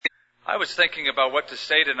I was thinking about what to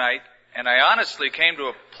say tonight, and I honestly came to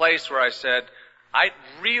a place where I said, I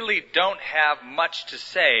really don't have much to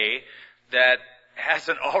say that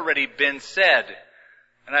hasn't already been said.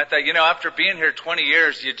 And I thought, after being here 20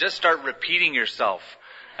 years, you just start repeating yourself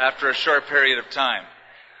after a short period of time.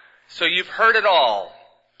 So you've heard it all.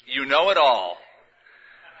 You know it all.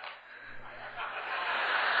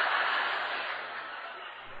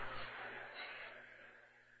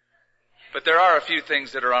 But there are a few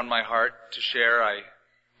things that are on my heart to share. I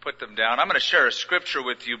put them down. I'm going to share a scripture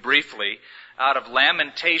with you briefly out of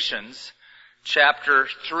Lamentations chapter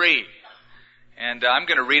 3. And I'm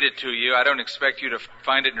going to read it to you. I don't expect you to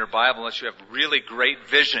find it in your Bible unless you have really great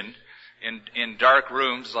vision in dark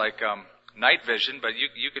rooms like night vision, but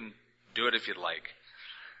you can do it if you'd like.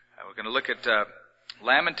 We're going to look at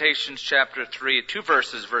Lamentations chapter 3, 2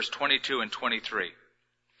 verses, verse 22 and 23.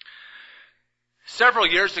 Several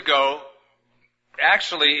years ago,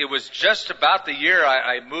 actually, it was just about the year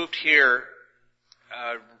I moved here.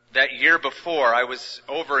 That year before, I was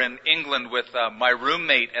over in England with my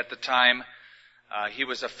roommate at the time. He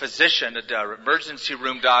was a physician, an emergency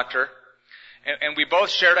room doctor, and we both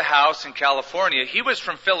shared a house in California. He was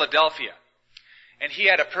from Philadelphia, and he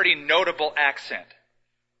had a pretty notable accent.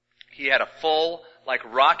 He had a full, like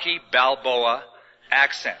Rocky Balboa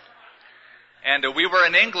accent. And we were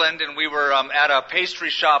in England, and we were at a pastry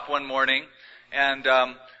shop one morning, and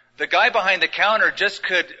the guy behind the counter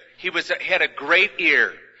he had a great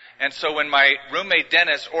ear. And so when my roommate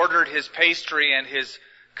Dennis ordered his pastry and his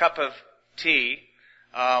cup of tea,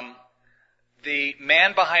 the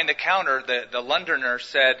man behind the counter, the Londoner,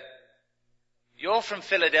 said, "You're from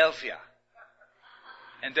Philadelphia."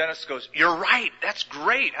 And Dennis goes, "You're right. That's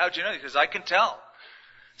great. How'd you know?" Because I can tell.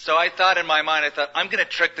 So I thought in my mind, I'm going to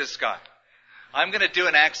trick this guy. I'm going to do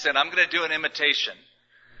an accent. I'm going to do an imitation.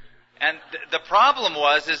 And the problem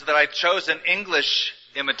is that I chose an English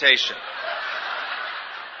imitation.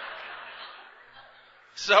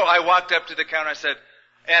 So I walked up to the counter. I said,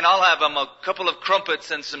 "And I'll have a couple of crumpets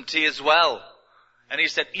and some tea as well." And he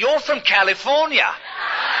said, "You're from California."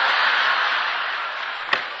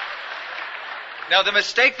 Now, the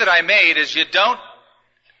mistake that I made is you don't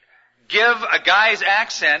give a guy's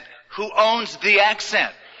accent who owns the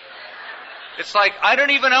accent. It's like, I don't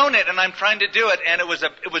even own it, and I'm trying to do it, and it was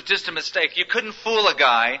just a mistake. You couldn't fool a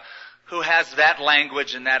guy who has that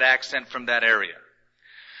language and that accent from that area.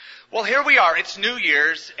 Well, here we are. It's New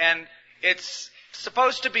Year's, and it's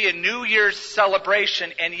supposed to be a New Year's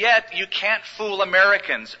celebration, and yet you can't fool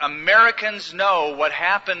Americans. Americans know what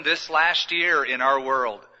happened this last year in our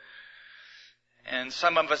world. And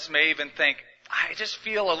some of us may even think, I just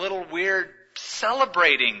feel a little weird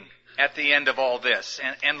celebrating at the end of all this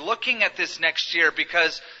and looking at this next year,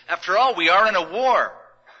 because after all, we are in a war.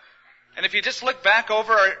 And if you just look back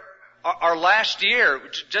over our last year,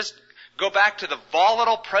 just go back to the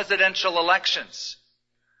volatile presidential elections.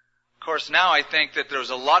 Of course, now I think that there's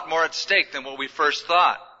a lot more at stake than what we first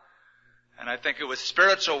thought. And I think it was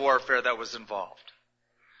spiritual warfare that was involved.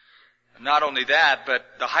 And not only that, but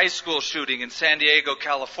the high school shooting in San Diego,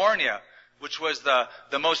 California, which was the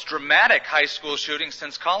most dramatic high school shooting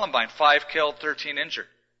since Columbine. 5 killed, 13 injured.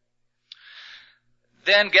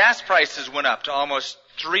 Then gas prices went up to almost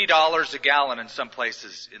 $3 a gallon in some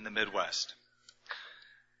places in the Midwest.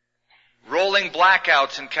 Rolling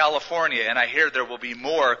blackouts in California, and I hear there will be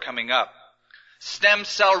more coming up. Stem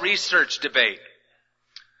cell research debate.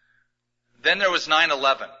 Then there was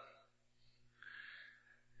 9/11.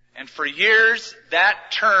 And for years,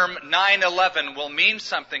 that term 9/11 will mean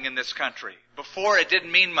something in this country. Before, it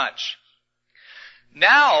didn't mean much.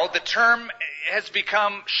 Now, the term has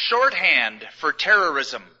become shorthand for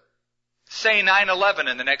terrorism. Say 9/11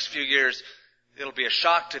 in the next few years, it'll be a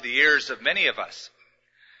shock to the ears of many of us.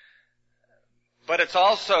 But it's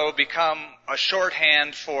also become a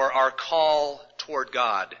shorthand for our call toward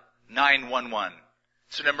God, 911.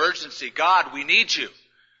 It's an emergency. God, we need you.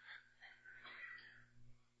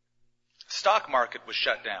 Stock market was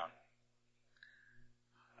shut down.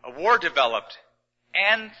 A war developed.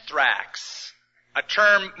 Anthrax. A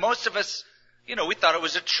term most of us, we thought it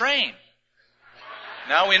was a train.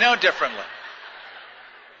 Now we know differently.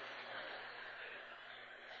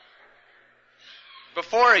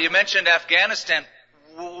 Before, you mentioned Afghanistan.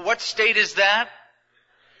 What state is that?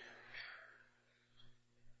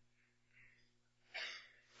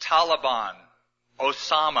 Taliban.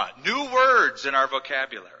 Osama. New words in our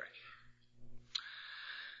vocabulary.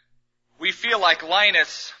 We feel like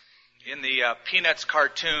Linus in the Peanuts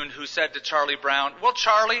cartoon who said to Charlie Brown, "Well,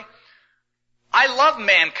 Charlie, I love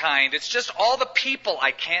mankind. It's just all the people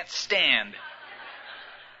I can't stand."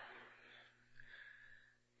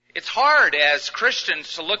 It's hard as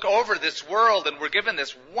Christians to look over this world, and we're given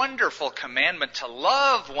this wonderful commandment to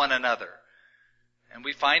love one another. And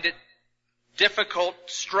we find it difficult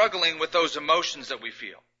struggling with those emotions that we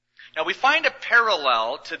feel. Now we find a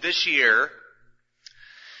parallel to this year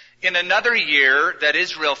in another year that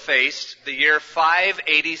Israel faced, the year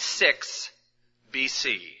 586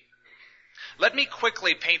 BC. Let me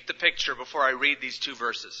quickly paint the picture before I read these two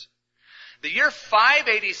verses. The year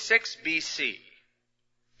 586 BC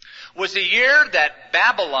was a year that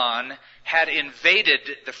Babylon had invaded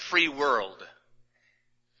the free world.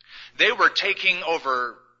 They were taking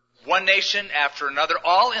over one nation after another,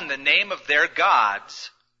 all in the name of their gods.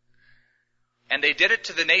 And they did it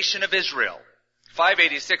to the nation of Israel.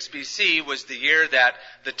 586 BC was the year that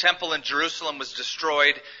the temple in Jerusalem was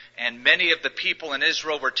destroyed, and many of the people in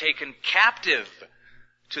Israel were taken captive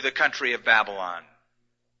to the country of Babylon.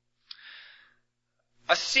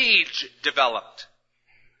 A siege developed.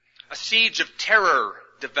 A siege of terror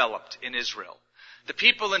developed in Israel. The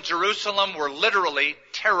people in Jerusalem were literally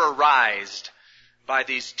terrorized by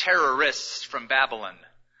these terrorists from Babylon.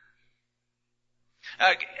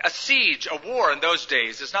 A siege, a war in those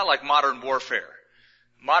days, is not like modern warfare.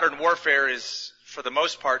 Modern warfare is, for the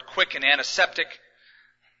most part, quick and antiseptic.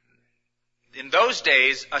 In those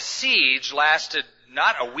days, a siege lasted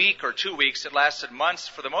not a week or 2 weeks, it lasted months,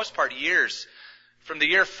 for the most part years. From the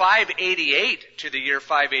year 588 to the year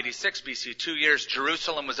 586 BC, 2 years,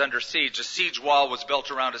 Jerusalem was under siege. A siege wall was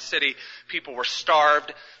built around a city. People were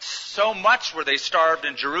starved. So much were they starved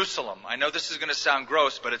in Jerusalem. I know this is going to sound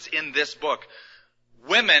gross, but it's in this book.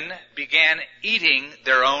 Women began eating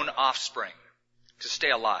their own offspring to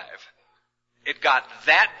stay alive. It got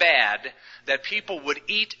that bad that people would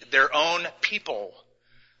eat their own people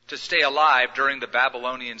to stay alive during the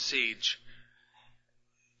Babylonian siege.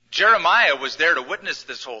 Jeremiah was there to witness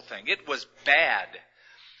this whole thing. It was bad.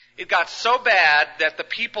 It got so bad that the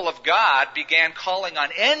people of God began calling on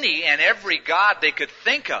any and every god they could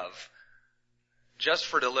think of just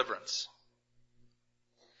for deliverance.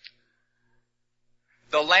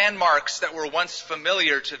 The landmarks that were once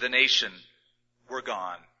familiar to the nation were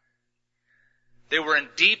gone. They were in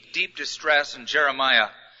deep, deep distress, and Jeremiah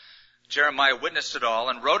witnessed it all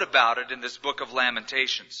and wrote about it in this book of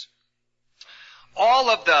Lamentations. All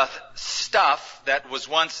of the stuff that was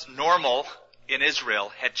once normal in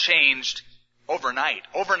Israel had changed overnight.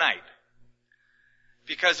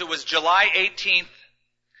 Because it was July 18th,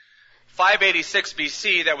 586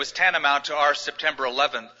 BC that was tantamount to our September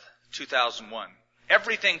 11th, 2001.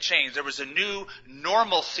 Everything changed. There was a new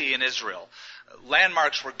normalcy in Israel.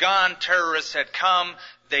 Landmarks were gone. Terrorists had come.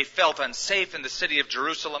 They felt unsafe in the city of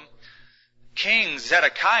Jerusalem. King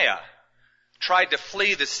Zedekiah tried to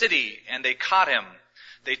flee the city, and they caught him.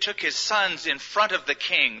 They took his sons in front of the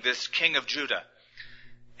king, this king of Judah,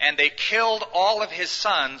 and they killed all of his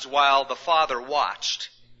sons while the father watched.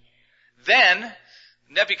 Then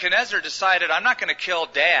Nebuchadnezzar decided, I'm not going to kill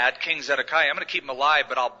Dad, King Zedekiah. I'm going to keep him alive,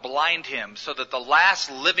 but I'll blind him so that the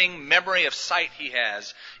last living memory of sight he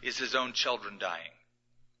has is his own children dying.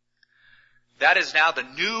 That is now the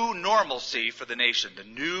new normalcy for the nation, the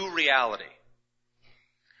new reality.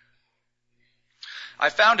 I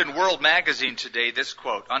found in World Magazine today this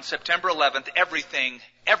quote, on September 11th,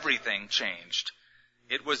 everything changed.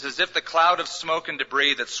 It was as if the cloud of smoke and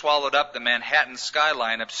debris that swallowed up the Manhattan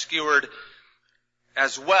skyline obscured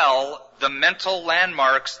as well the mental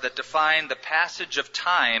landmarks that define the passage of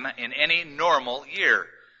time in any normal year.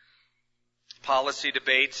 Policy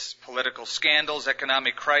debates, political scandals,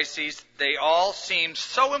 economic crises, they all seemed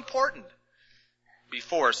so important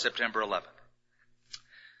before September 11th.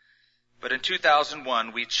 But in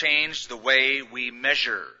 2001, we changed the way we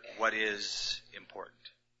measure what is important.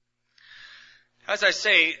 As I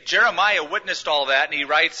say, Jeremiah witnessed all that, and he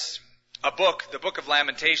writes a book, the book of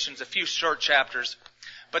Lamentations, a few short chapters.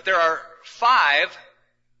 But there are 5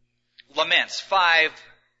 laments, 5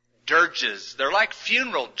 dirges. They're like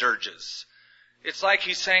funeral dirges. It's like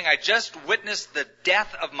he's saying, I just witnessed the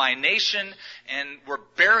death of my nation, and we're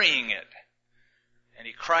burying it. And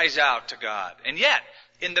he cries out to God. And yet,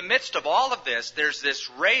 in the midst of all of this, there's this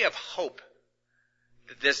ray of hope.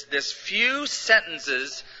 This few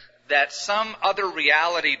sentences that some other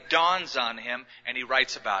reality dawns on him, and he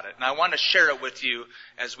writes about it. And I want to share it with you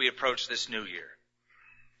as we approach this new year.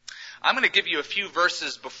 I'm going to give you a few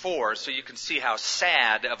verses before so you can see how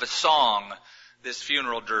sad of a song this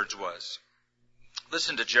funeral dirge was.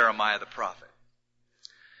 Listen to Jeremiah the prophet.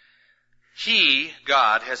 He,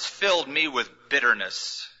 God, has filled me with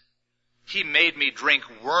bitterness. He made me drink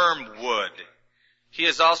wormwood. He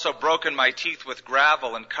has also broken my teeth with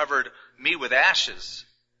gravel and covered me with ashes.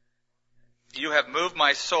 You have moved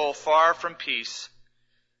my soul far from peace.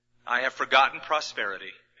 I have forgotten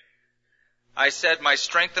prosperity. I said, my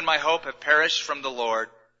strength and my hope have perished from the Lord.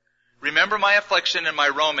 Remember my affliction and my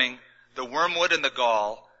roaming, the wormwood and the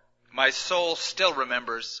gall. My soul still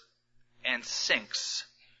remembers and sinks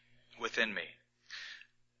within me.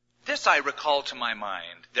 This I recall to my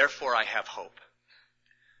mind, therefore I have hope.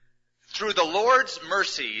 Through the Lord's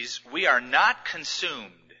mercies we are not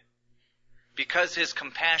consumed, because his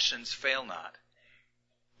compassions fail not.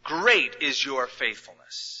 Great is your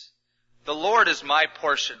faithfulness. The Lord is my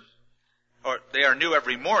portion. Or they are new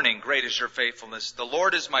every morning. Great is your faithfulness. The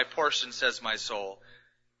Lord is my portion, says my soul.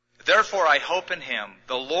 Therefore I hope in him.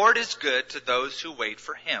 The Lord is good to those who wait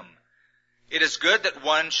for him. It is good that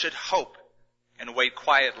one should hope and wait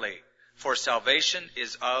quietly, for salvation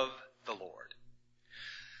is of the Lord.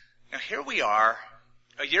 Now here we are.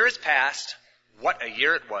 A year has passed. What a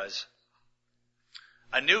year it was.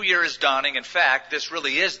 A new year is dawning. In fact, this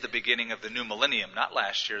really is the beginning of the new millennium, not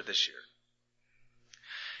last year, this year.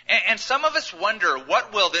 And some of us wonder,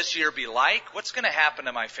 what will this year be like? What's going to happen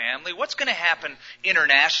to my family? What's going to happen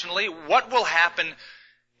internationally? What will happen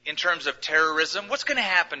in terms of terrorism? What's going to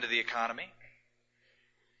happen to the economy?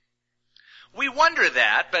 We wonder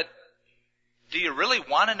that, but do you really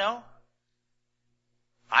want to know?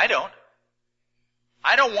 I don't.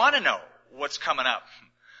 I don't want to know what's coming up.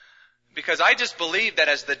 Because I just believe that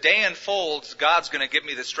as the day unfolds, God's going to give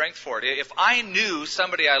me the strength for it. If I knew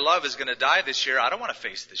somebody I love is going to die this year, I don't want to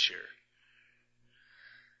face this year.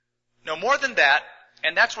 No, more than that,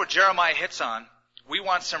 and that's what Jeremiah hits on, we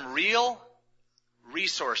want some real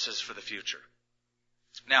resources for the future.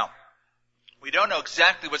 Now, we don't know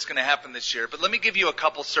exactly what's going to happen this year, but let me give you a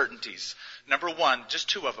couple certainties. Number one, just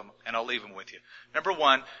two of them, and I'll leave them with you. Number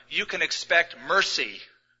one, you can expect mercy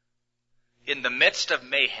in the midst of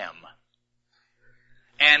mayhem,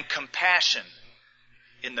 and compassion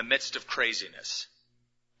in the midst of craziness.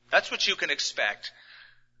 That's what you can expect.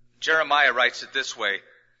 Jeremiah writes it this way,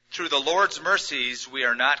 through the Lord's mercies we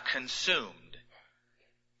are not consumed,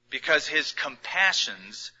 because his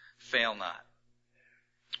compassions fail not.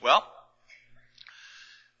 Well,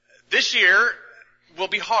 this year will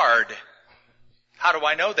be hard. How do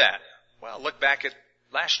I know that? Well, look back at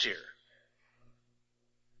last year.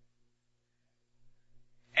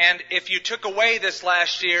 And if you took away this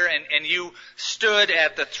last year and you stood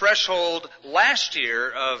at the threshold last year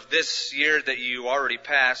of this year that you already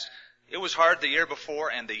passed, it was hard the year before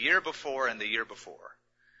and the year before and the year before.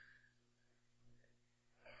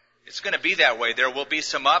 It's going to be that way. There will be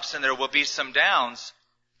some ups and there will be some downs.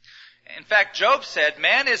 In fact, Job said,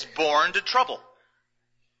 man is born to trouble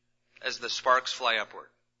as the sparks fly upward.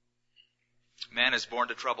 Man is born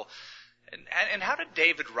to trouble. And how did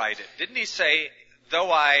David write it? Didn't he say, though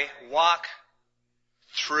I walk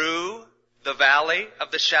through the valley of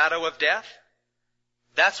the shadow of death?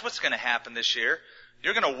 That's what's going to happen this year.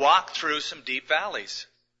 You're going to walk through some deep valleys.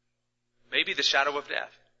 Maybe the shadow of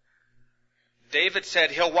death. David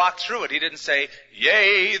said he'll walk through it. He didn't say,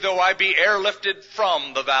 yea, though I be airlifted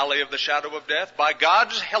from the valley of the shadow of death by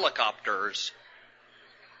God's helicopters.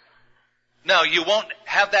 No, you won't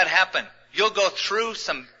have that happen. You'll go through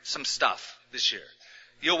some stuff this year.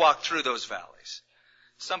 You'll walk through those valleys.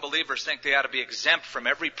 Some believers think they ought to be exempt from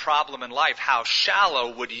every problem in life. How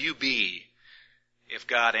shallow would you be if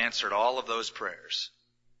God answered all of those prayers?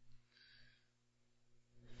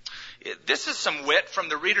 This is some wit from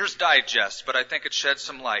the Reader's Digest, but I think it sheds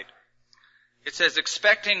some light. It says,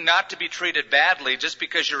 expecting not to be treated badly just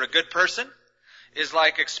because you're a good person is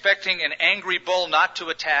like expecting an angry bull not to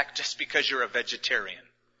attack just because you're a vegetarian.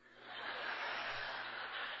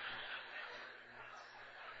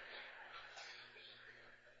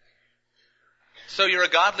 So you're a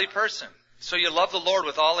godly person. So you love the Lord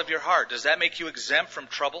with all of your heart. Does that make you exempt from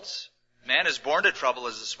troubles? Man is born to trouble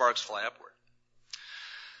as the sparks fly upward.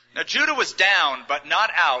 Now Judah was down, but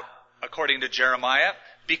not out, according to Jeremiah,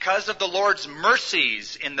 because of the Lord's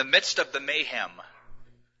mercies in the midst of the mayhem.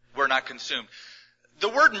 We're not consumed. The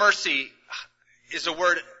word mercy is a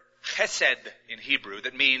word chesed in Hebrew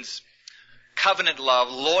that means covenant love,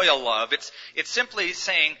 loyal love. It's simply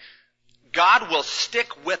saying God will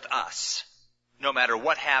stick with us no matter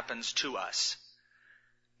what happens to us.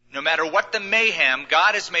 No matter what the mayhem,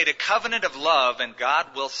 God has made a covenant of love and God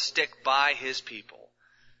will stick by his people.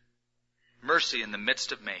 Mercy in the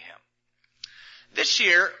midst of mayhem. This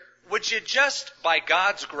year, would you just, by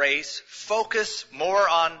God's grace, focus more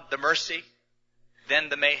on the mercy than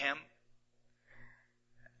the mayhem?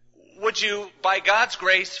 Would you, by God's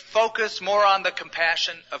grace, focus more on the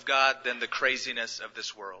compassion of God than the craziness of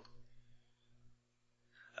this world?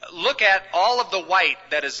 Look at all of the white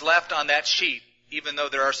that is left on that sheet, even though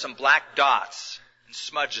there are some black dots and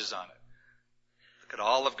smudges on it. Look at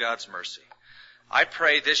all of God's mercy. I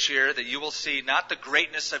pray this year that you will see not the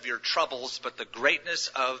greatness of your troubles, but the greatness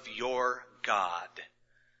of your God.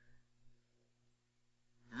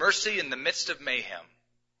 Mercy in the midst of mayhem.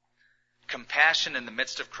 Compassion in the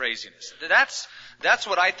midst of craziness. That's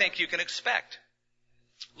what I think you can expect.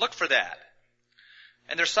 Look for that.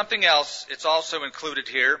 And there's something else. It's also included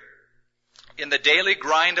here. In the daily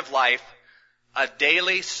grind of life, a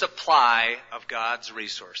daily supply of God's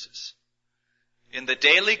resources. In the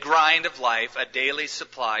daily grind of life, a daily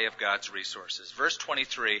supply of God's resources. Verse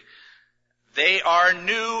 23, they are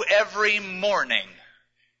new every morning.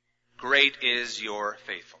 Great is your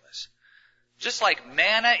faithfulness. Just like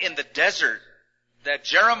manna in the desert that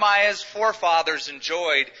Jeremiah's forefathers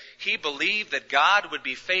enjoyed, he believed that God would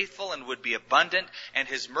be faithful and would be abundant, and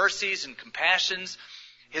his mercies and compassions,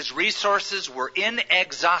 his resources were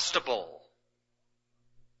inexhaustible.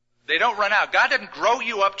 They don't run out. God didn't grow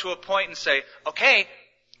you up to a point and say, okay,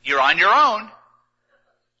 you're on your own.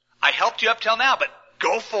 I helped you up till now, but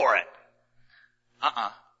go for it.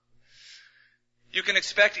 You can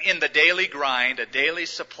expect in the daily grind a daily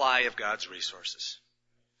supply of God's resources.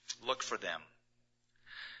 Look for them.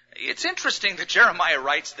 It's interesting that Jeremiah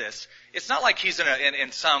writes this. It's not like he's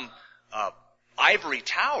in some ivory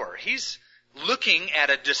tower. He's looking at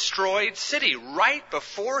a destroyed city. Right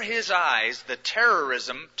before his eyes, the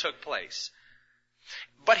terrorism took place.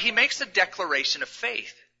 But he makes a declaration of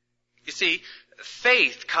faith. You see,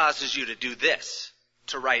 faith causes you to do this,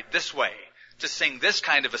 to write this way, to sing this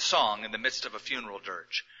kind of a song in the midst of a funeral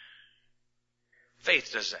dirge.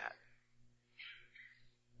 Faith does that.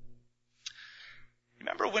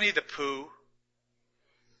 Remember Winnie the Pooh?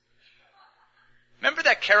 Remember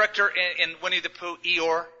that character in Winnie the Pooh,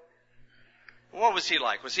 Eeyore? What was he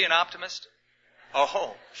like? Was he an optimist?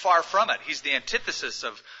 Oh, far from it. He's the antithesis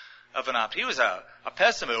of an optimist. He was a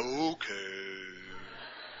pessimist. Okay.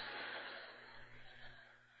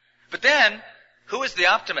 But then, who is the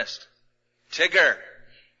optimist? Tigger.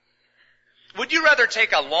 Would you rather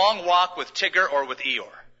take a long walk with Tigger or with Eeyore?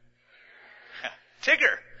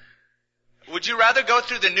 Tigger. Would you rather go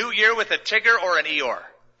through the new year with a Tigger or an Eeyore?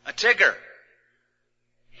 A Tigger.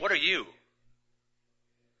 What are you?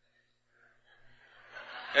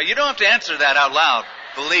 Now, you don't have to answer that out loud,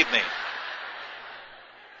 believe me.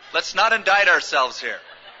 Let's not indict ourselves here.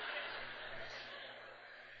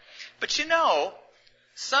 But you know,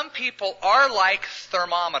 some people are like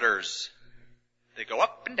thermometers. They go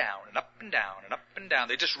up and down and up and down and up and down.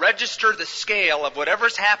 They just register the scale of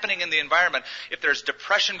whatever's happening in the environment. If there's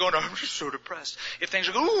depression going on, I'm just so depressed. If things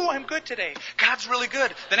are going, ooh, I'm good today. God's really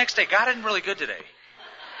good. The next day, God isn't really good today.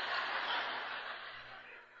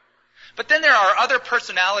 But then there are other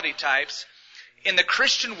personality types in the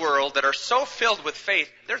Christian world that are so filled with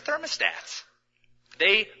faith, they're thermostats.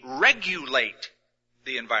 They regulate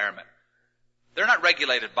the environment. They're not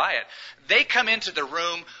regulated by it. They come into the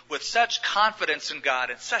room with such confidence in God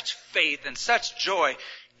and such faith and such joy,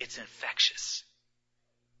 it's infectious.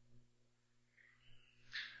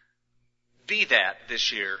 Be that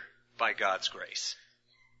this year by God's grace.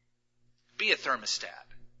 Be a thermostat.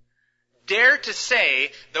 Dare to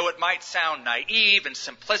say, though it might sound naive and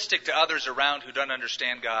simplistic to others around who don't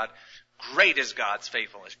understand God, great is God's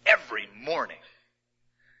faithfulness. Every morning,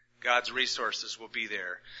 God's resources will be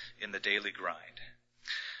there in the daily grind.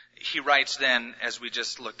 He writes then, as we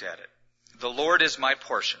just looked at it, the Lord is my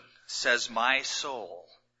portion, says my soul.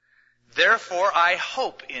 Therefore I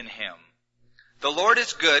hope in him. The Lord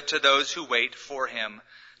is good to those who wait for him,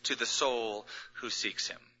 to the soul who seeks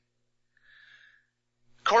him.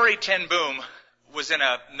 Corrie ten Boom was in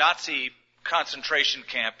a Nazi concentration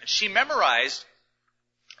camp. She memorized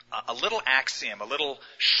a little axiom, a little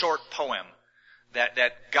short poem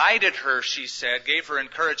that guided her, she said, gave her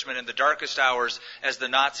encouragement in the darkest hours as the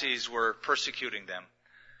Nazis were persecuting them.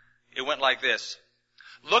 It went like this.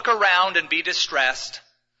 Look around and be distressed.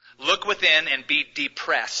 Look within and be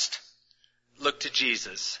depressed. Look to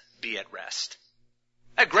Jesus, be at rest.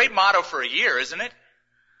 A great motto for a year, isn't it?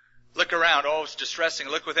 Look around, oh, it's distressing.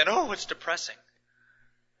 Look within, oh, it's depressing.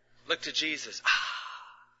 Look to Jesus,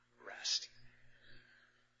 rest.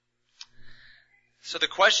 So the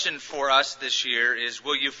question for us this year is,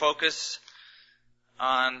 will you focus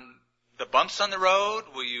on the bumps on the road?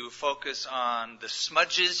 Will you focus on the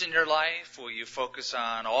smudges in your life? Will you focus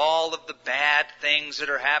on all of the bad things that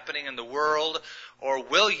are happening in the world? Or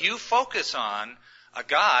will you focus on a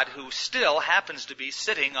God who still happens to be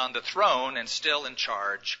sitting on the throne and still in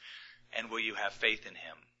charge? And will you have faith in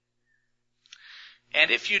him?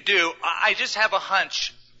 And if you do, I just have a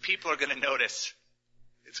hunch people are going to notice.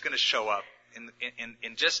 It's going to show up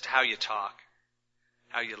in just how you talk,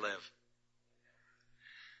 how you live.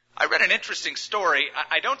 I read an interesting story.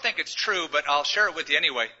 I don't think it's true, but I'll share it with you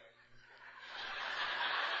anyway.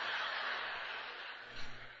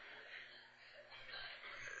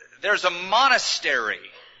 There's a monastery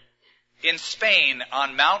in Spain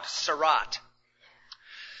on Mount Serrat.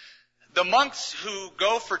 The monks who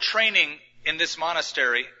go for training in this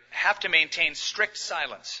monastery have to maintain strict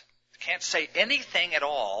silence. Can't say anything at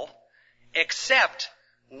all except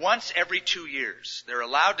once every 2 years. They're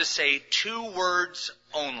allowed to say 2 words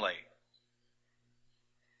only.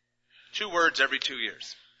 2 words every 2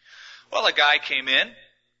 years. Well, a guy came in.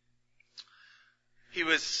 He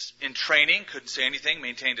was in training, couldn't say anything,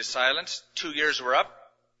 maintained his silence. 2 years were up.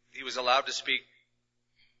 He was allowed to speak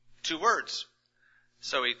 2 words.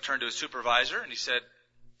 So he turned to his supervisor and he said,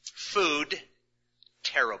 "Food,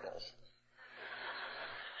 terrible."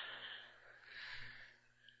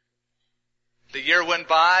 The year went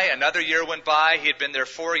by, another year went by. He had been there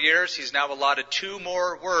 4 years. He's now allotted 2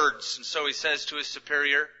 more words. And so he says to his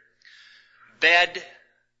superior, "Bed,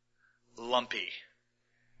 lumpy."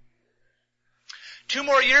 2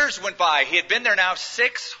 more years went by. He had been there now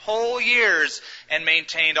 6 whole years and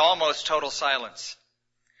maintained almost total silence.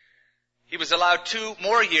 He was allowed 2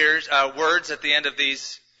 more words at the end of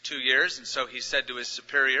these 2 years. And so he said to his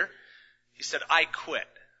superior, he said, "I quit."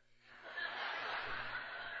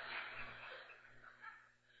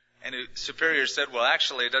 And the superior said, "Well,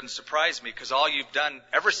 actually, it doesn't surprise me because all you've done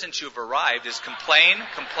ever since you've arrived is complain,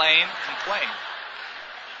 complain, complain."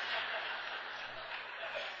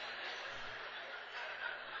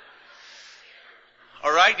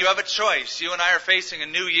 All right, you have a choice. You and I are facing a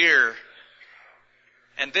new year.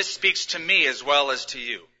 And this speaks to me as well as to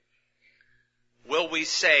you. Will we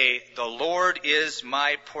say, "The Lord is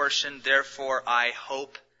my portion, therefore I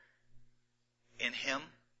hope in Him"?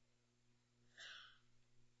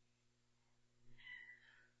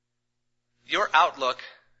 Your outlook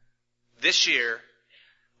this year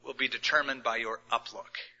will be determined by your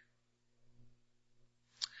uplook.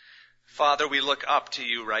 Father, we look up to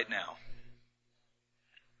you right now.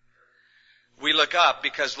 We look up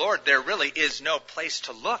because, Lord, there really is no place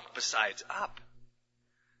to look besides up.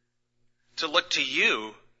 To look to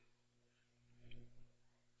you.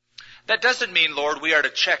 That doesn't mean, Lord, we are to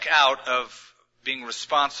check out of being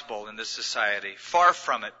responsible in this society. Far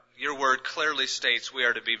from it. Your word clearly states we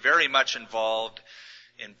are to be very much involved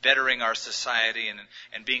in bettering our society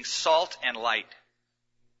and being salt and light.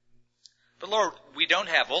 But Lord, we don't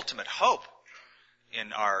have ultimate hope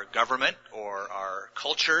in our government or our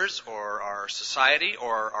cultures or our society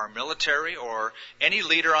or our military or any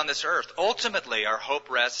leader on this earth. Ultimately, our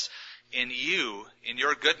hope rests in you, in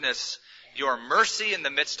your goodness, your mercy in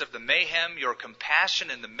the midst of the mayhem, your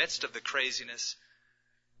compassion in the midst of the craziness,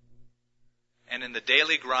 and in the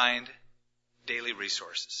daily grind, daily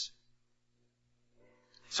resources.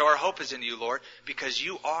 So our hope is in you, Lord, because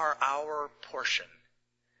you are our portion.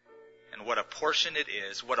 And what a portion it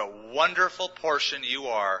is. What a wonderful portion you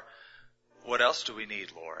are. What else do we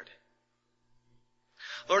need, Lord?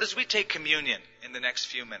 Lord, as we take communion in the next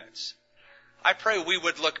few minutes, I pray we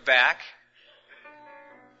would look back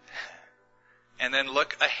and then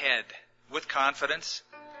look ahead with confidence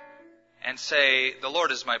and say, "The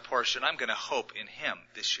Lord is my portion. I'm going to hope in Him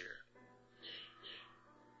this year."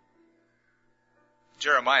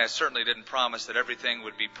 Jeremiah certainly didn't promise that everything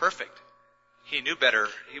would be perfect. He knew better.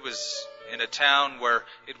 He was in a town where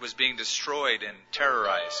it was being destroyed and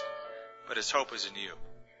terrorized. But his hope is in you.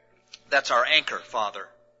 That's our anchor, Father.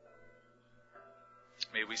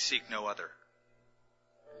 May we seek no other.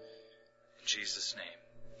 In Jesus' name,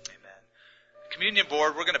 amen. Communion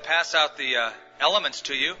board, we're going to pass out the elements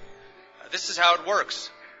to you. This is how it works.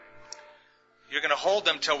 You're going to hold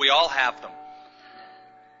them till we all have them.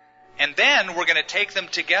 And then we're going to take them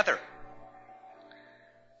together,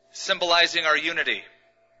 symbolizing our unity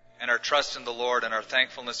and our trust in the Lord and our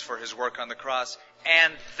thankfulness for His work on the cross.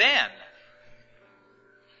 And then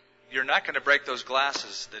you're not going to break those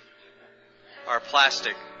glasses that are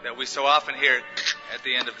plastic that we so often hear at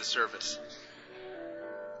the end of the service.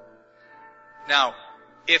 Now,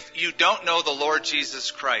 if you don't know the Lord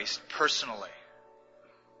Jesus Christ personally,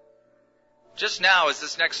 just now as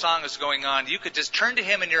this next song is going on, you could just turn to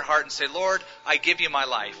Him in your heart and say, "Lord, I give you my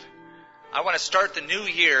life. I want to start the new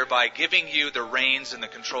year by giving you the reins and the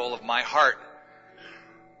control of my heart."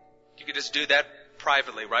 You could just do that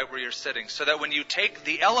privately, right where you're sitting, so that when you take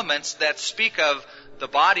the elements that speak of the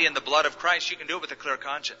body and the blood of Christ, you can do it with a clear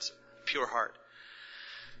conscience, pure heart.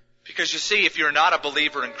 Because you see, if you're not a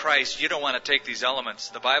believer in Christ, you don't want to take these elements.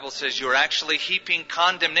 The Bible says you're actually heaping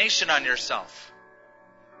condemnation on yourself.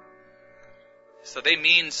 So they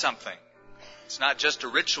mean something. It's not just a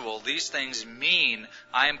ritual. These things mean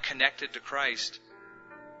I am connected to Christ.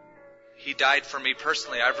 He died for me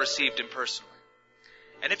personally. I've received Him personally.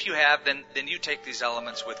 And if you have, then you take these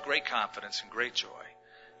elements with great confidence and great joy,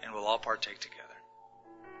 and we'll all partake together.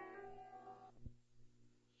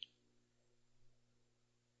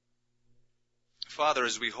 Father,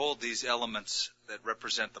 as we hold these elements that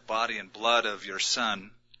represent the body and blood of your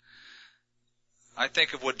Son, I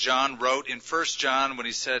think of what John wrote in 1 John when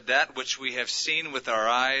he said, that which we have seen with our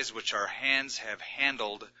eyes, which our hands have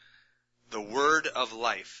handled, the word of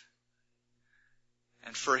life.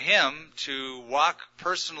 And for him to walk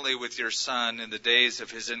personally with your Son in the days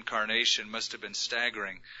of his incarnation must have been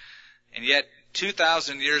staggering. And yet,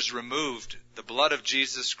 2,000 years removed, the blood of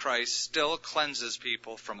Jesus Christ still cleanses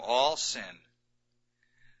people from all sin.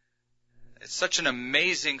 It's such an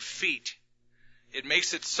amazing feat. It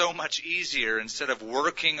makes it so much easier instead of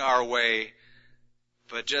working our way,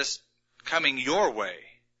 but just coming your way,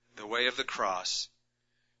 the way of the cross.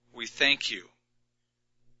 We thank you.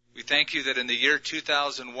 We thank you that in the year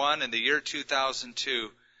 2001 and the year 2002,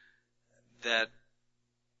 that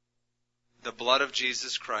the blood of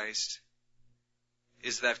Jesus Christ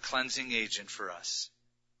is that cleansing agent for us.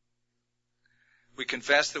 We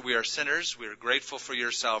confess that we are sinners. We are grateful for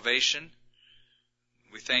your salvation.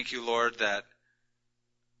 We thank you, Lord, that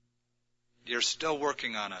you're still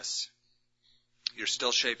working on us. You're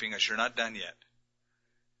still shaping us. You're not done yet.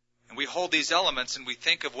 And we hold these elements and we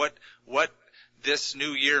think of what this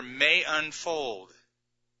new year may unfold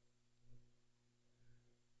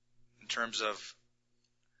in terms of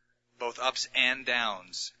both ups and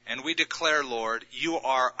downs. And we declare, Lord, you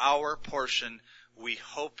are our portion. We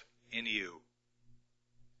hope in you.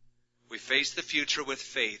 We face the future with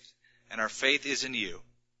faith, and our faith is in you.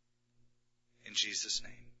 In Jesus'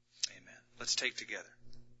 name, amen. Let's take together.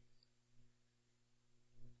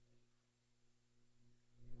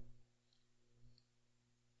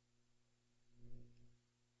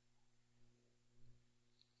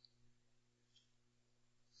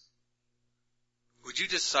 Would you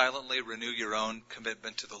just silently renew your own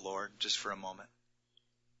commitment to the Lord just for a moment?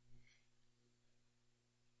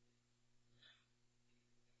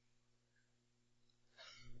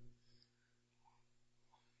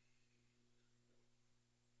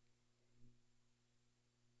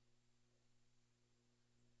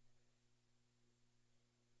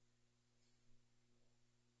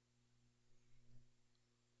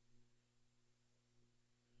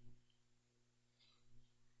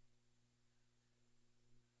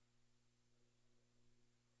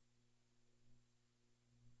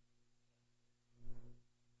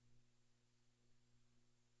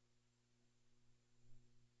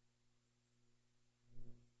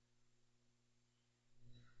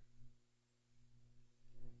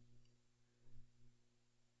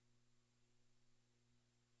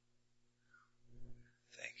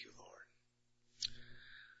 Thank you, Lord.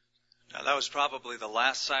 Now, that was probably the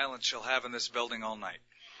last silence you'll have in this building all night.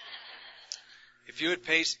 If you would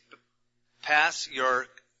pass your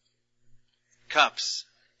cups,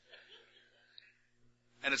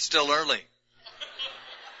 and it's still early,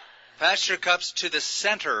 pass your cups to the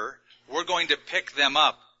center. We're going to pick them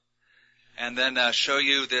up and then show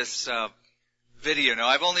you this video. Now,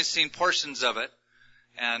 I've only seen portions of it,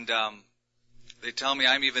 and they tell me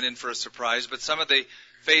I'm even in for a surprise, but some of the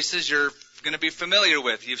faces you're going to be familiar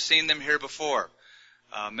with. You've seen them here before.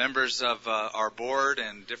 Members of our board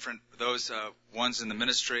and those ones in the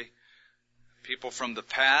ministry. People from the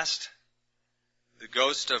past, the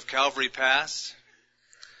ghost of Calvary past,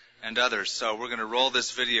 and others. So we're going to roll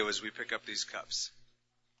this video as we pick up these cups.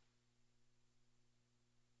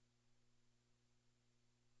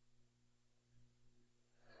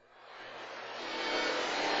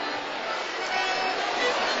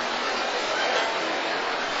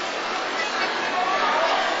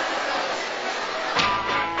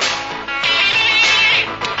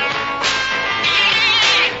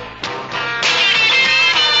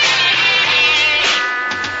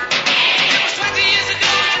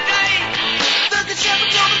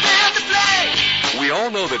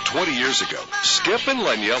 Know that 20 years ago, Skip and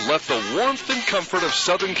Lenya left the warmth and comfort of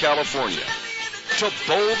Southern California to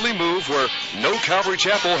boldly move where no Calvary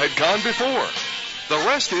Chapel had gone before. The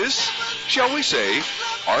rest is, shall we say,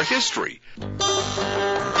 our history. But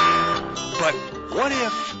what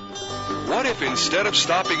if instead of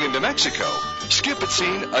stopping in New Mexico, Skip had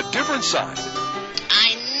seen a different side?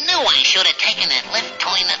 I knew I should have taken that left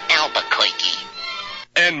turn at Albuquerque.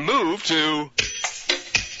 And moved to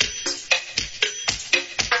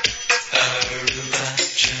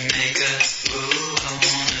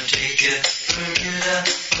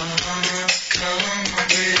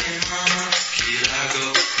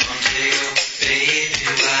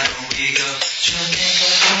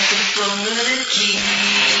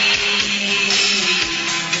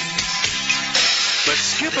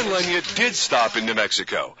and Lenya did stop in New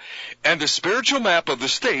Mexico, and the spiritual map of the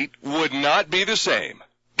state would not be the same.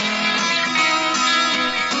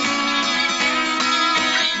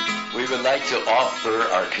 We would like to offer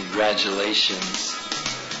our congratulations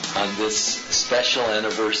on this special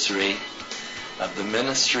anniversary of the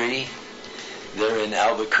ministry there in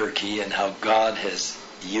Albuquerque and how God has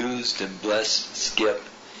used and blessed Skip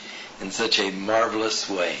in such a marvelous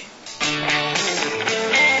way.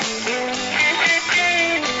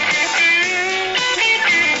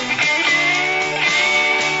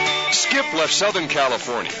 Skip left Southern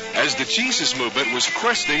California as the Jesus movement was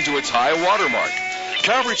cresting to its high water mark.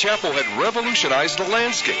 Calvary Chapel had revolutionized the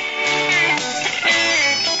landscape.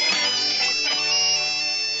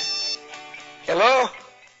 Hello?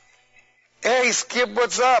 Hey, Skip,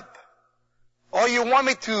 what's up? Oh, you want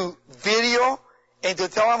me to video and to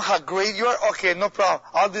tell them how great you are? Okay, no problem.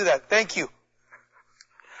 I'll do that. Thank you.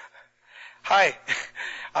 Hi.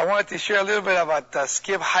 I wanted to share a little bit about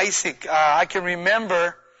Skip Heitzig. I can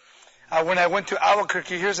remember when I went to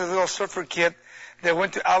Albuquerque. Here's a little surfer kid that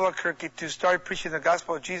went to Albuquerque to start preaching the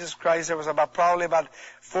gospel of Jesus Christ. There was probably about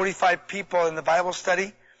 45 people in the Bible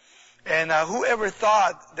study. And whoever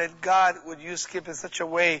thought that God would use Skip in such a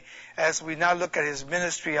way as we now look at his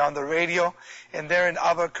ministry on the radio and there in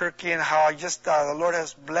Albuquerque, and how the Lord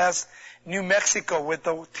has blessed New Mexico with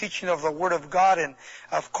the teaching of the Word of God, and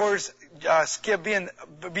of course Skip being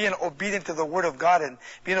obedient to the Word of God and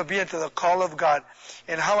being obedient to the call of God,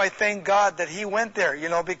 and how I thank God that he went there,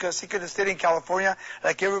 because he could have stayed in California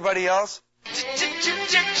like everybody else.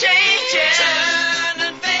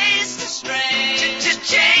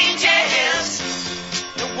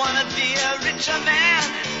 Don't wanna be a richer man.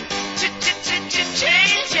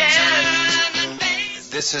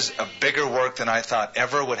 This is a bigger work than I thought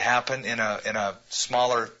ever would happen in a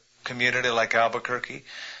smaller community like Albuquerque.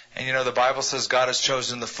 And the Bible says God has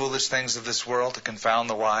chosen the foolish things of this world to confound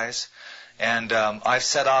the wise. And I've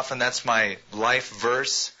said often that's my life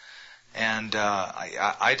verse. And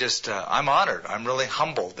I'm honored. I'm really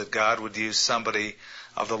humbled that God would use somebody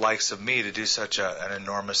of the likes of me to do such an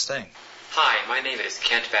enormous thing. Hi, my name is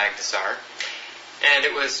Kent Bagdasar, and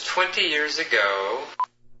it was 20 years ago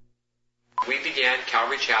we began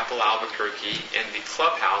Calvary Chapel Albuquerque in the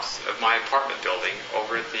clubhouse of my apartment building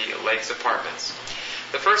over at the Lakes Apartments.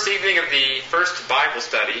 The first evening of the first Bible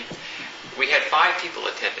study, we had 5 people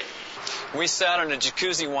attending. We sat in a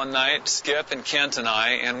jacuzzi one night, Skip and Kent and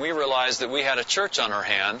I, and we realized that we had a church on our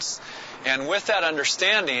hands. And with that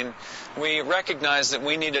understanding, we recognized that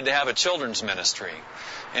we needed to have a children's ministry.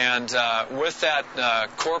 And with that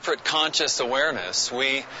corporate conscious awareness,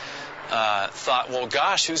 we thought, well,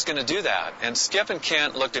 gosh, who's going to do that? And Skip and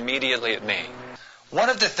Kent looked immediately at me. One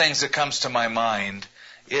of the things that comes to my mind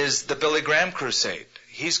is the Billy Graham crusade.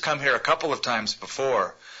 He's come here a couple of times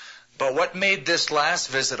before. But what made this last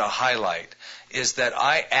visit a highlight is that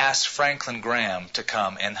I asked Franklin Graham to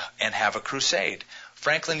come and have a crusade.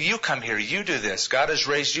 Franklin, you come here, you do this. God has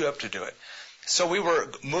raised you up to do it. So we were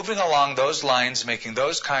moving along those lines, making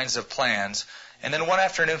those kinds of plans, and then one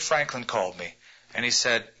afternoon Franklin called me, and he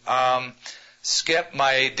said, Skip,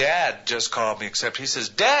 my dad just called me, except he says,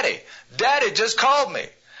 Daddy just called me,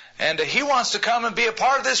 and he wants to come and be a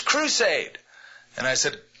part of this crusade. And I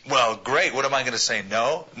said, well, great, what am I going to say?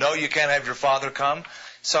 No, you can't have your father come.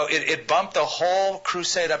 So it bumped the whole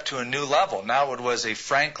crusade up to a new level. Now it was a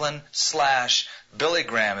Franklin/Billy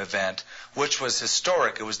Graham event, which was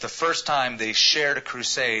historic. It was the first time they shared a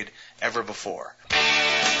crusade ever before.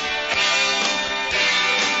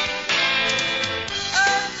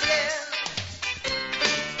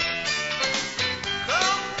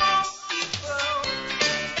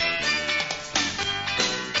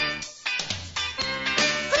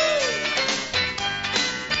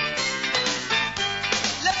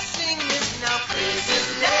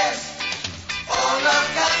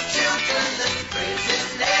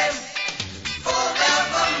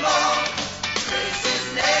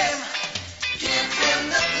 Give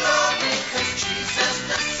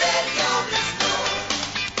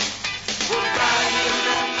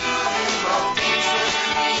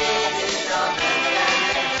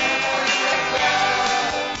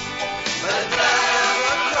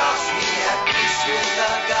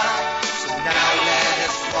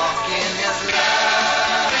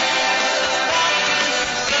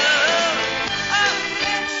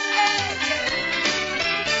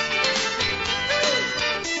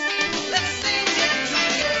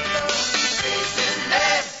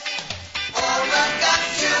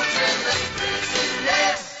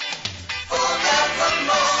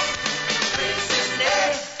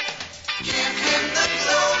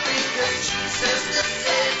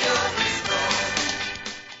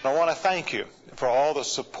thank you for all the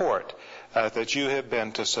support that you have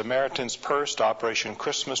been to Samaritan's Purse, to Operation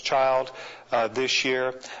Christmas Child this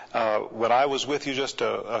year. When I was with you just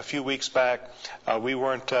a few weeks back, we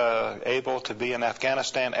weren't able to be in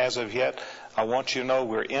Afghanistan as of yet. I want you to know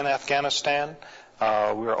we're in Afghanistan.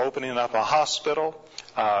 We're opening up a hospital.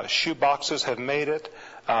 Shoe boxes have made it.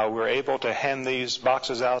 We're able to hand these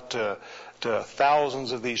boxes out to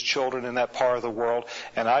thousands of these children in that part of the world.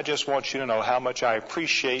 And I just want you to know how much I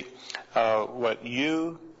appreciate what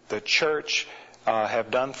you, the church,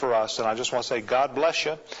 have done for us. And I just want to say God bless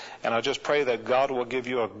you. And I just pray that God will give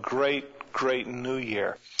you a great, great new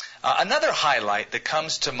year. Another highlight that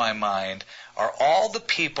comes to my mind are all the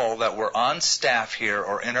people that were on staff here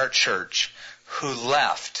or in our church who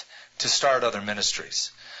left to start other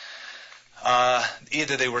ministries.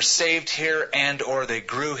 Either they were saved here and or they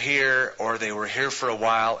grew here, or they were here for a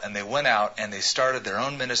while and they went out and they started their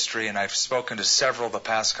own ministry. And I've spoken to several the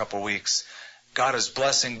past couple weeks. God is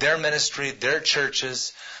blessing their ministry, their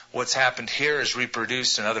churches. What's happened here is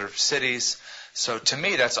reproduced in other cities. So to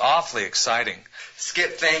me, that's awfully exciting.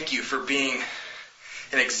 Skip, thank you for being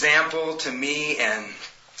an example to me, and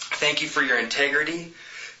thank you for your integrity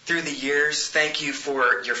through the years. Thank you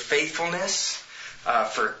for your faithfulness,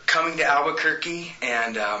 for coming to Albuquerque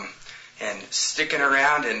and sticking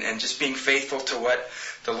around and just being faithful to what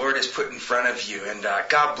the Lord has put in front of you. And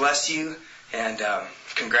God bless you, and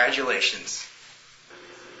congratulations.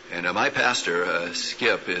 And my pastor,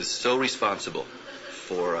 Skip, is so responsible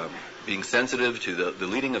for being sensitive to the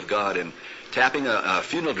leading of God and tapping a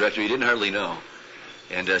funeral director he didn't hardly know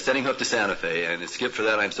and sending him up to Santa Fe. And Skip, for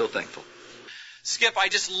that I'm so thankful. Skip, I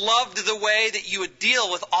just loved the way that you would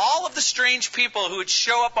deal with all of the strange people who would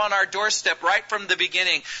show up on our doorstep right from the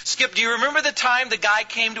beginning. Skip, do you remember the time the guy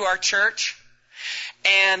came to our church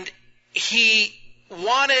and he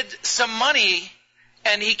wanted some money?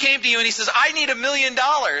 And he came to you and he says, I need $1 million.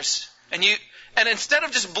 And instead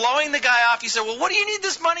of just blowing the guy off, you said, well, what do you need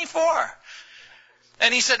this money for?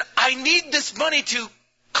 And he said, I need this money to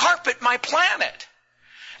carpet my planet.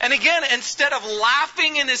 And again, instead of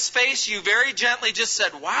laughing in his face, you very gently just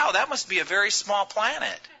said, wow, that must be a very small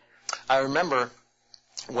planet. I remember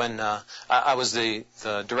when I was the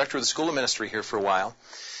director of the School of Ministry here for a while.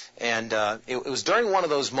 And it was during one of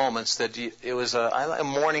those moments that it was a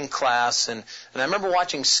morning class, and I remember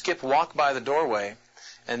watching Skip walk by the doorway,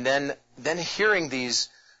 and then hearing these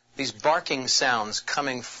barking sounds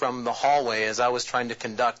coming from the hallway as I was trying to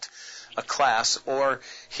conduct a class, or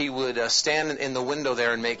he would stand in the window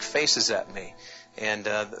there and make faces at me. And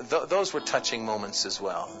those were touching moments as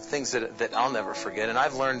well, things that I'll never forget. And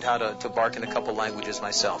I've learned how to bark in a couple languages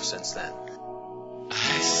myself since then.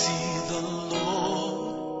 I see the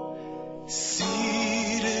Lord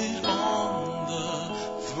seated on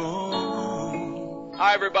the throne.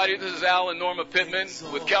 Hi, everybody. This is Al and Norma Pittman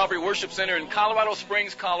with Calvary Worship Center in Colorado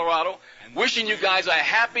Springs, Colorado. Wishing you guys a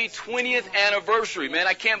happy 20th anniversary. Man,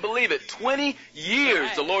 I can't believe it. 20 years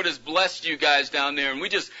the Lord has blessed you guys down there. And we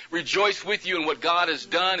just rejoice with you in what God has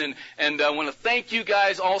done. And I want to thank you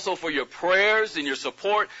guys also for your prayers and your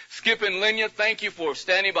support. Skip and Linya, thank you for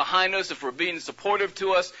standing behind us and for being supportive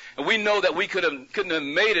to us. And we know that we couldn't have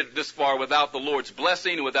made it this far without the Lord's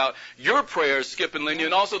blessing and without your prayers, Skip and Linya,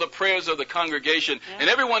 and also the prayers of the congregation. And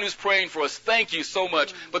everyone who's praying for us, thank you so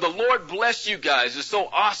much. But the Lord bless you guys. It's so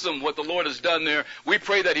awesome what the Lord has done there. We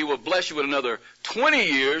pray that He will bless you with another 20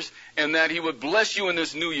 years and that He would bless you in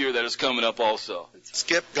this new year that is coming up also.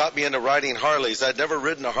 Skip got me into riding Harleys. I'd never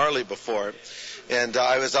ridden a Harley before. And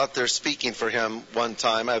I was out there speaking for him one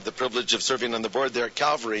time. I have the privilege of serving on the board there at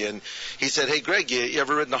Calvary. And he said, hey, Greg, you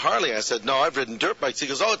ever ridden a Harley? I said, no, I've ridden dirt bikes. He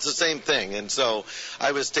goes, oh, it's the same thing. And so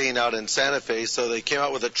I was staying out in Santa Fe. So they came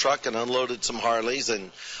out with a truck and unloaded some Harleys.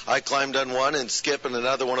 And I climbed on one, and Skip and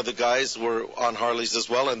another one of the guys were on Harleys as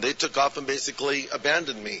well. And they took off and basically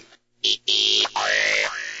abandoned me.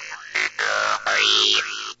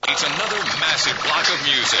 It's another massive block of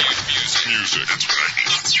music.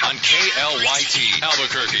 On KLYT,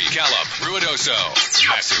 Albuquerque, Gallup, Ruidoso,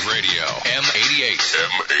 Massive Radio,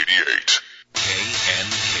 M88.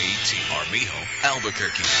 KNKT, Armijo,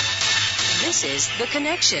 Albuquerque. This is The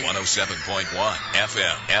Connection. 107.1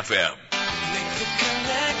 FM. Make the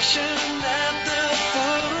connection at the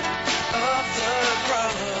foot of the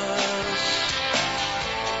cross.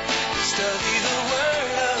 Study the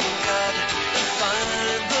Word of God and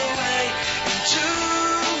find the way into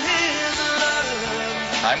His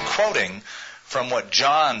love. I'm quoting from what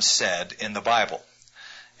John said in the Bible.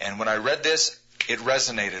 And when I read this, it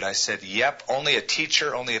resonated. I said, yep, only a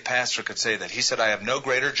teacher, only a pastor could say that. He said, I have no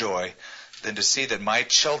greater joy than to see that my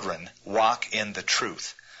children walk in the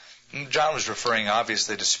truth. John was referring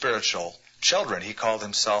obviously to spiritual children. He called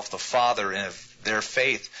himself the father of their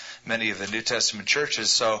faith, many of the New Testament churches.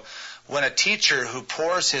 So when a teacher who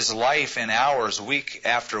pours his life and hours week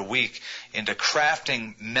after week into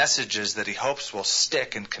crafting messages that he hopes will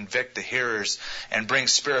stick and convict the hearers and bring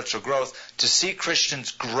spiritual growth, to see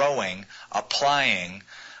Christians growing, applying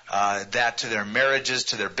that to their marriages,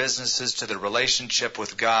 to their businesses, to their relationship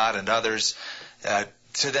with God and others,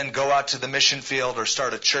 to then go out to the mission field or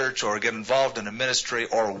start a church or get involved in a ministry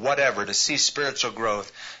or whatever, to see spiritual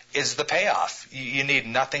growth is the payoff. You need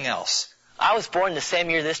nothing else. I was born the same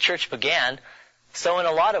year this church began, so in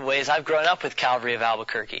a lot of ways I've grown up with Calvary of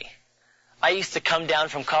Albuquerque. I used to come down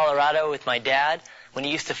from Colorado with my dad when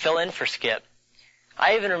he used to fill in for Skip.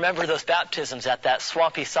 I even remember those baptisms at that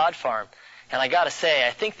swampy sod farm, and I gotta say,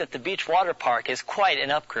 I think that the beach water park is quite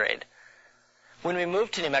an upgrade. When we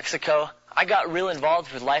moved to New Mexico, I got real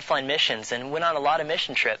involved with Lifeline Missions and went on a lot of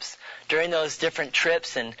mission trips. During those different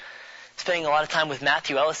trips and spending a lot of time with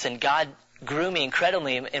Matthew Ellison, God grew me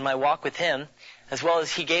incredibly in my walk with him, as well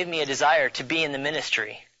as he gave me a desire to be in the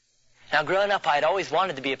ministry. Now, growing up, I had always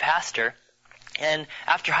wanted to be a pastor, and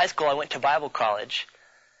after high school, I went to Bible college.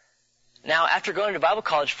 Now, after going to Bible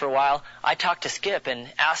college for a while, I talked to Skip and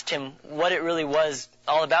asked him what it really was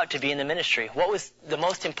all about to be in the ministry. What was the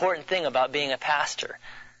most important thing about being a pastor?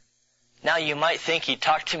 Now, you might think he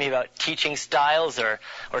talked to me about teaching styles or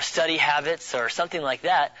study habits or something like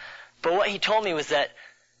that, but what he told me was that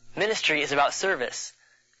ministry is about service.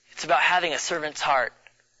 It's about having a servant's heart.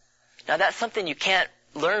 Now, that's something you can't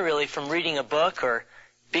learn really from reading a book or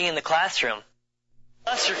being in the classroom.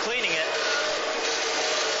 Unless you're cleaning it.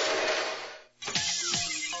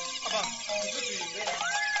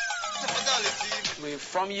 We're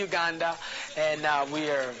from Uganda, and we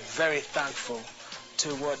are very thankful to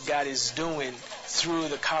what God is doing through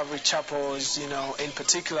the Calvary Chapels, in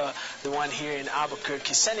particular the one here in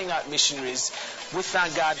Albuquerque, sending out missionaries. We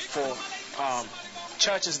thank God for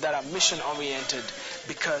churches that are mission-oriented,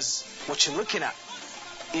 because what you're looking at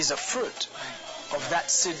is a fruit of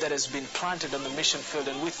that seed that has been planted on the mission field.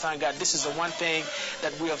 And we thank God. This is the one thing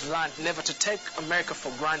that we have learned, never to take America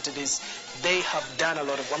for granted, is they have done a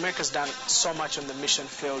lot of, America's done so much on the mission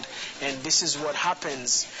field. And this is what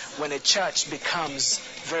happens when a church becomes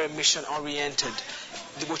very mission oriented.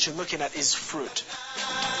 What you're looking at is fruit.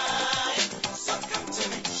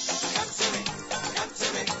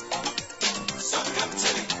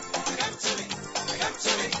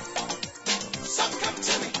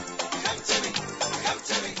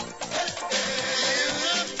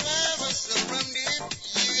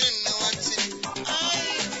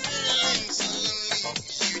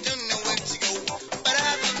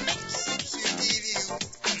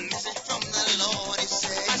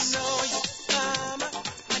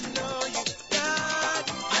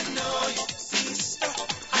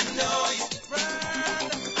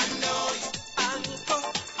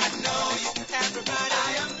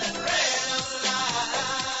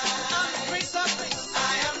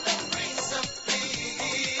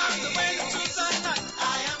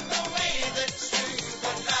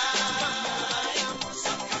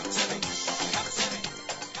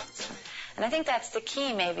 And I think that's the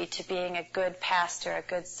key maybe to being a good pastor, a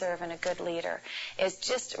good servant, a good leader, is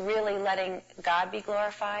just really letting God be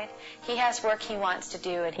glorified. He has work he wants to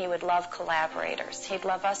do, and he would love collaborators. He'd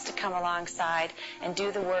love us to come alongside and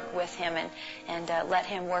do the work with him and let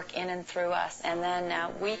him work in and through us. And then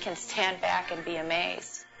we can stand back and be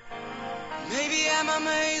amazed. Maybe I'm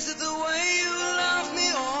amazed at the way you love me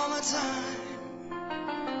all the time.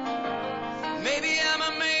 Maybe I'm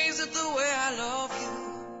amazed at the way I love you.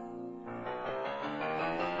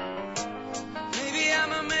 Maybe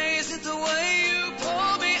I'm amazed at the way you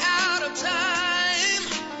pull me out of time.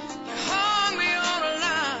 You hung me on a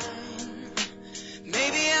line.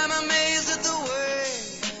 Maybe I'm amazed at the way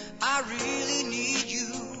I really need you.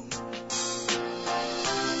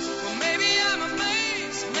 Well, maybe I'm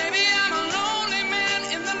amazed. Maybe I'm a lonely man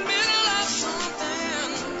in the middle of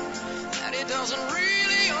something that he doesn't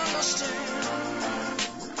really understand.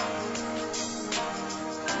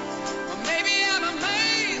 Well, maybe I'm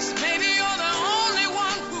amazed. Maybe you're the only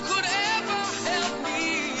one who could ever help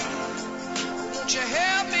me. Won't you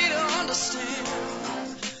help me to understand?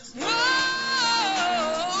 Whoa,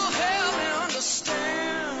 help me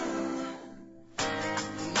understand.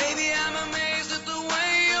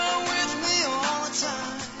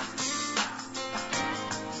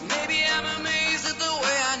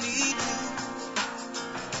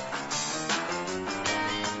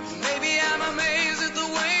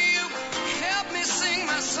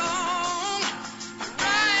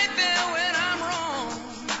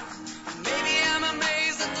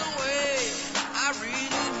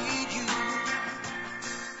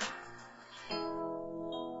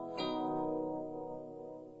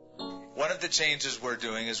 one of the changes we're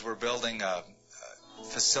doing is we're building a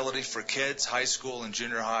facility for kids, high school and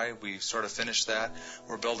junior high. We sort of finished that.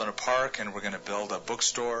 We're building a park, and we're going to build a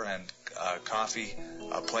bookstore and coffee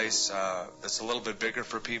place that's a little bit bigger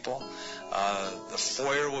for people. The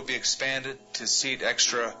foyer will be expanded to seat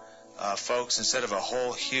extra folks. Instead of a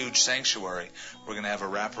whole huge sanctuary, we're going to have a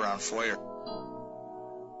wraparound foyer.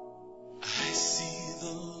 I see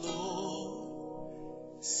the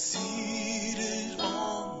Lord seated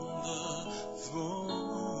on the throne,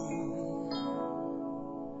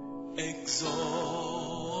 exalted,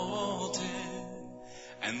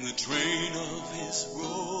 and the train of his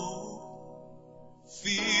robe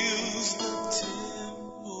fills the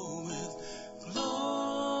temple with glory,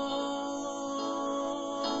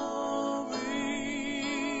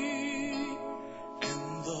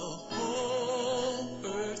 and the whole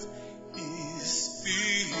earth is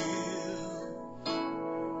filled,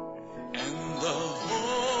 and the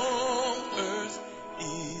whole earth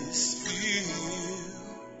is filled,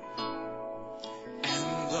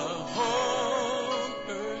 and the whole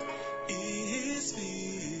earth is filled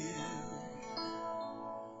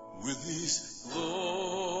with his glory.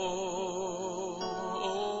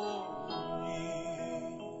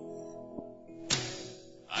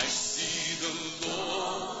 I see the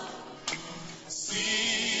Lord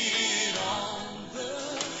seated on the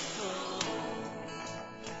throne,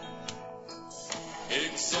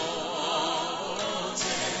 exalted,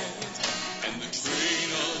 and the train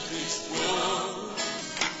of his robe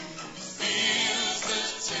fills the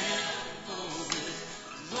temple with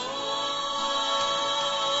glory,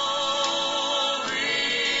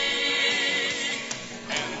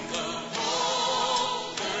 and the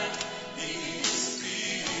whole earth is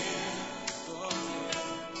filled,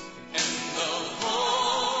 and the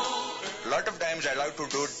whole earth. A lot of times I love to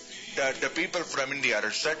do the people from India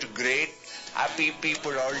are such great, happy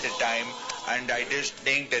people all the time, and I just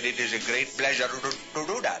think that it is a great pleasure to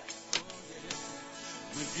do that.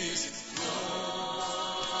 With his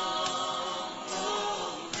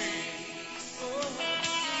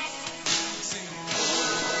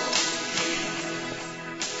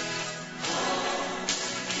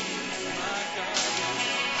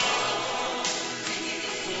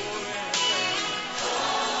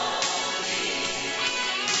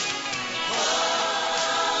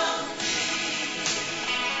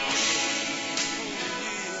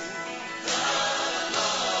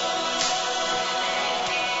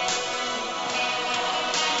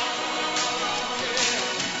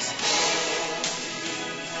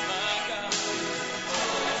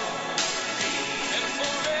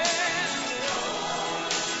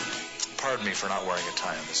Pardon me for not wearing a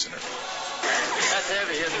tie on this interview. That's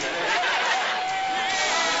heavy, isn't it?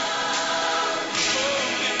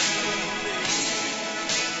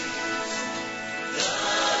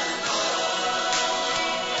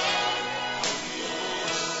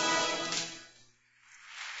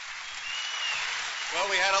 Well,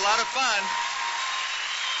 we had a lot of fun.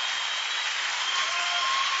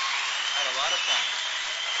 Had a lot of fun.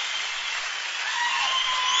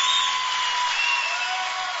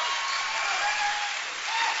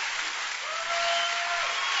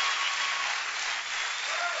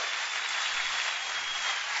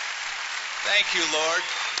 Thank you, Lord.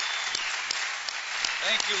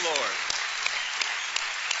 Thank you, Lord.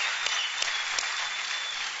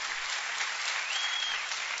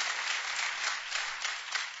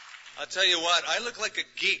 I'll tell you what, I look like a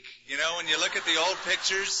geek, when you look at the old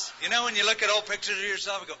pictures. When you look at old pictures of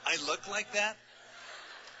yourself and go, I look like that?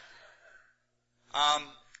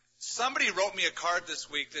 Somebody wrote me a card this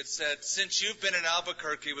week that said, since you've been in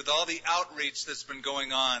Albuquerque with all the outreach that's been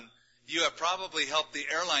going on, you have probably helped the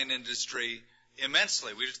airline industry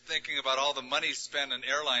immensely. We were thinking about all the money spent on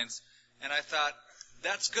airlines, and I thought,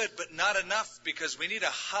 that's good, but not enough, because we need a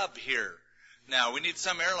hub here. Now, we need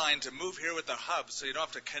some airline to move here with a hub so you don't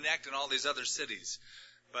have to connect in all these other cities.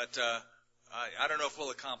 But I don't know if we'll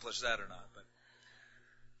accomplish that or not. But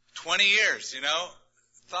 20 years,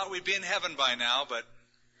 thought we'd be in heaven by now, but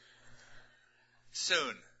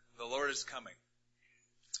soon. The Lord is coming.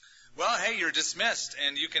 Well, hey, you're dismissed,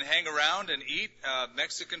 and you can hang around and eat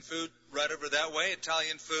Mexican food right over that way,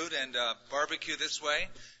 Italian food, and barbecue this way,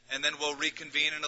 and then we'll reconvene in a